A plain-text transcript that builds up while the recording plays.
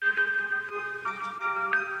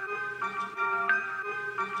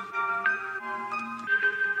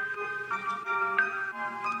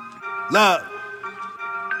Look.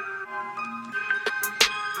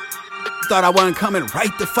 Thought I wasn't coming right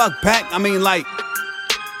the fuck back. I mean, like,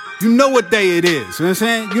 you know what day it is, you know what I'm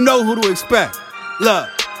saying? You know who to expect. Look,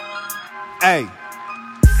 hey,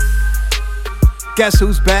 guess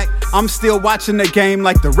who's back? I'm still watching the game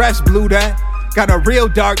like the refs blew that. Got a real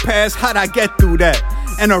dark past, how'd I get through that?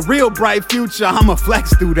 And a real bright future, I'ma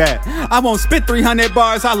flex through that. I won't spit 300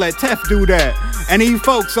 bars, I'll let Tef do that. And he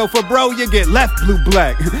folks, so for bro, you get left blue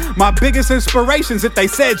black. My biggest inspirations if they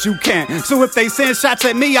said you can't. So if they send shots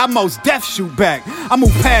at me, I most def shoot back. I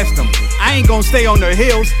move past them, I ain't gon' stay on the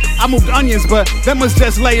hills. I moved onions, but them was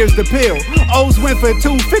just layers to peel. O's went for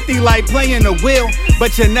 250 like playing the wheel.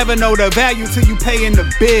 But you never know the value till you paying the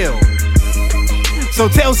bill. So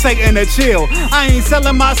tell Satan to chill. I ain't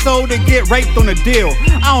selling my soul to get raped on a deal.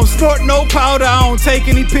 I don't snort no powder, I don't take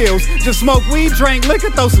any pills. Just smoke weed, drink liquor,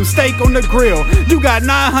 throw some steak on the grill. You got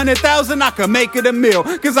 900,000, I can make it a meal.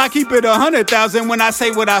 Cause I keep it 100,000 when I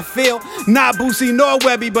say what I feel. Not Boosie nor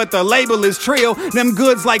Webby, but the label is Trill. Them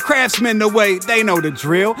goods like Craftsman the way, they know the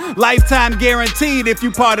drill. Lifetime guaranteed if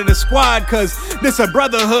you part of the squad. Cause this a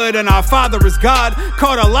brotherhood and our father is God.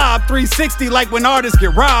 Caught alive 360 like when artists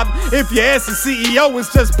get robbed. If your ass is CEO,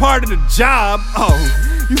 it's just part of the job.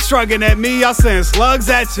 Oh, you shrugging at me, I'll send slugs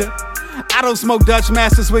at you. I don't smoke Dutch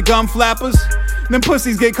Masters with gum flappers. Them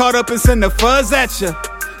pussies get caught up and send the fuzz at you.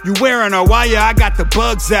 You wearing a wire, I got the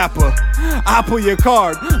bug zapper. I pull your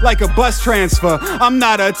card like a bus transfer. I'm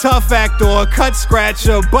not a tough actor or a cut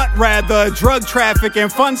scratcher, but rather a drug trafficking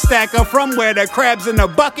fun stacker from where the crab's in the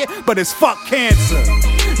bucket, but it's fuck cancer.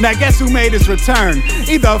 Now guess who made his return?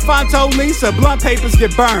 Either Fonto lease or blunt papers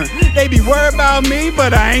get burned. They be worried about me,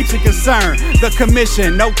 but I ain't your concern. The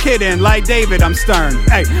commission, no kidding, like David, I'm stern.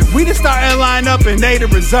 Hey, we the starting lineup and they the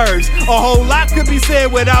reserves. A whole lot could be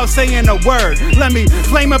said without saying a word. Let me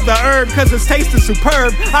flame up the herb, cause its taste is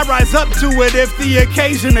superb. I rise up to it if the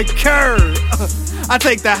occasion occurs. I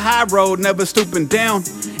take the high road, never stooping down.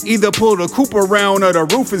 Either pull the coupe around or the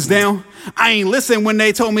roof is down. I ain't listen when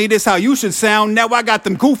they told me this how you should sound. Now I got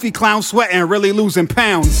them goofy clowns sweating, really losing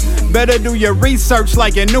pounds. Better do your research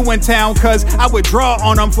like you're new in town, cause I would draw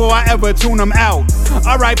on them before I ever tune them out.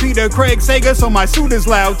 R.I.P. to Craig Sager, so my suit is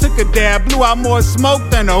loud. Took a dab, blew out more smoke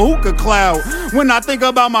than a hookah cloud. When I think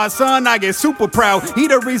about my son, I get super proud. He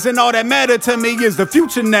the reason all that matter to me is the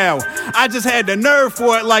future now. I just had the nerve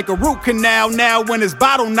for it like a root canal. Now when it's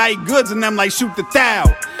bottle night goods and I'm like shoot the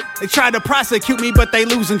thou. They try to prosecute me, but they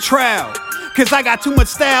losing trial. Cause I got too much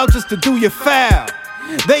style just to do your foul.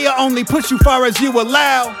 They'll only push you far as you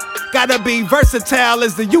allow. Gotta be versatile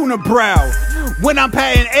as the unibrow. When I'm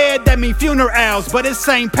patting Ed, that mean funerals. But it's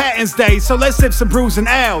St. Patton's Day, so let's sip some bruising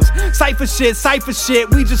owls. Cypher shit,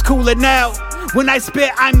 we just cool it now. When I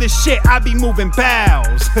spit, I'm the shit, I be moving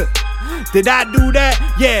bowels. Did I do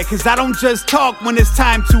that? Yeah, cause I don't just talk when it's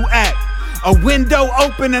time to act. A window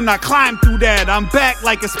open and I climb through that. I'm back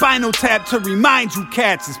like a Spinal Tap to remind you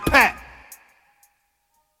cats it's packed.